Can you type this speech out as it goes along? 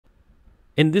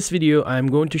In this video, I'm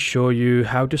going to show you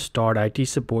how to start IT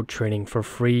support training for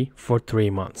free for 3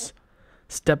 months.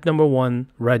 Step number 1,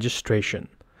 registration.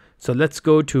 So let's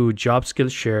go to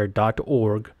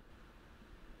jobskillshare.org.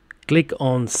 Click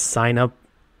on sign up.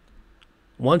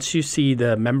 Once you see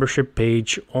the membership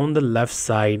page on the left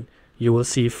side, you will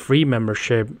see free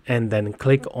membership and then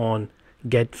click on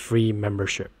get free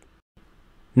membership.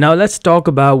 Now let's talk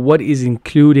about what is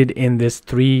included in this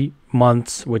 3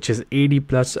 months, which is 80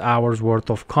 plus hours worth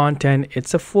of content.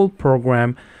 It's a full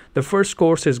program. The first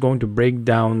course is going to break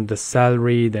down the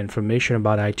salary, the information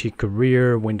about IT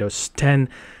career, Windows 10,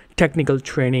 technical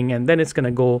training, and then it's going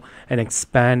to go and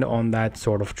expand on that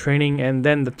sort of training. And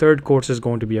then the third course is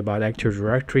going to be about Active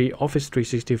Directory, Office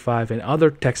 365, and other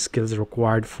tech skills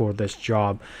required for this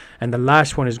job. And the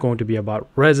last one is going to be about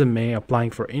resume,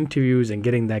 applying for interviews and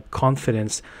getting that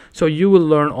confidence. So you will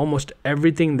learn almost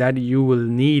everything that you will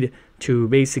need to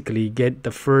basically get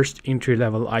the first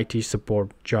entry-level IT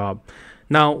support job.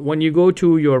 Now, when you go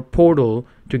to your portal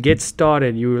to get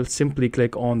started, you will simply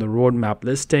click on the roadmap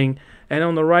listing, and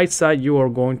on the right side you are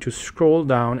going to scroll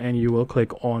down and you will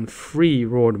click on free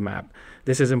roadmap.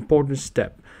 This is an important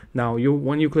step. Now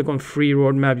when you click on free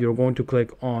roadmap, you're going to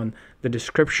click on the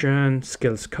description,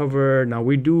 skills covered. Now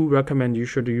we do recommend you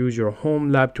should use your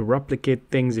home lab to replicate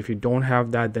things. If you don't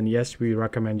have that, then yes, we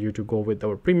recommend you to go with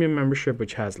our premium membership,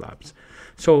 which has labs.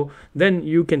 So then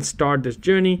you can start this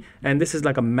journey, and this is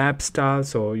like a map style,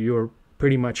 so you're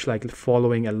pretty much like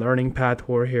following a learning path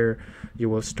over here. You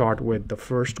will start with the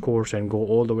first course and go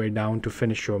all the way down to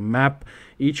finish your map.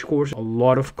 Each course, a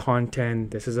lot of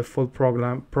content. This is a full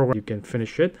program you can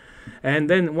finish it. And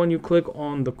then when you click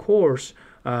on the course,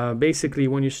 basically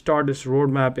when you start this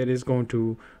roadmap, it is going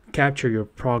to capture your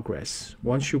progress.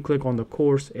 Once you click on the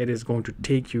course, it is going to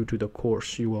take you to the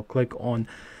course. You will click on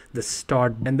the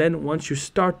start, and then once you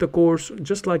start the course,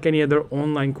 just like any other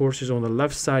online courses, on the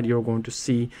left side you're going to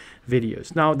see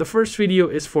videos. Now the first video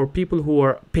is for people who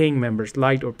are paying members,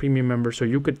 light or premium members, so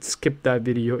you could skip that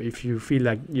video if you feel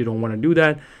like you don't want to do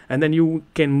that, and then you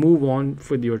can move on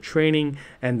with your training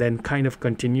and then kind of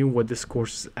continue what this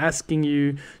course is asking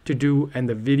you to do. And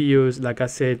the videos, like I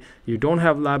said, you don't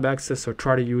have lab access, so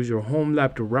try to use your home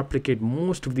lab to replicate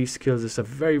most of these skills. It's a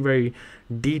very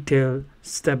detailed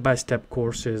step-by-step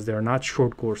courses. They're not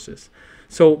short courses.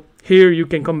 So here you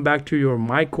can come back to your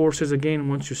my courses again.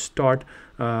 Once you start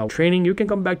training, you can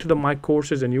come back to the my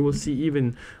courses and you will see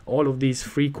even all of these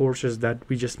free courses that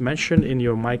we just mentioned in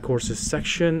your my courses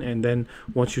section. And then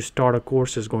once you start a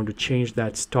course, it's going to change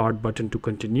that start button to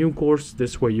continue course.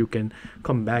 This way you can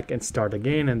come back and start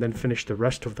again and then finish the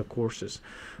rest of the courses.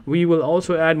 We will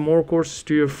also add more courses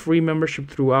to your free membership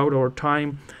throughout our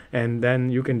time, and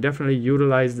then you can definitely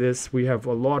utilize this. We have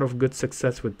a lot of good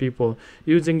success with people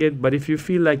using it. But if you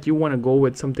feel like you want to go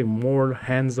with something more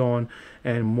hands-on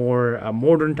and more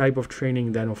modern type of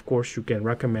training, then of course you can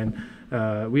recommend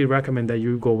we recommend that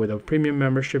you go with a premium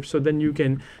membership, so then you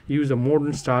can use a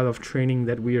modern style of training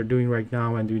that we are doing right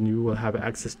now, and then you will have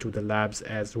access to the labs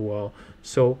as well.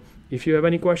 So if you have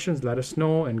any questions, let us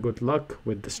know, and good luck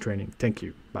with this training. Thank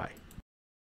you. Bye.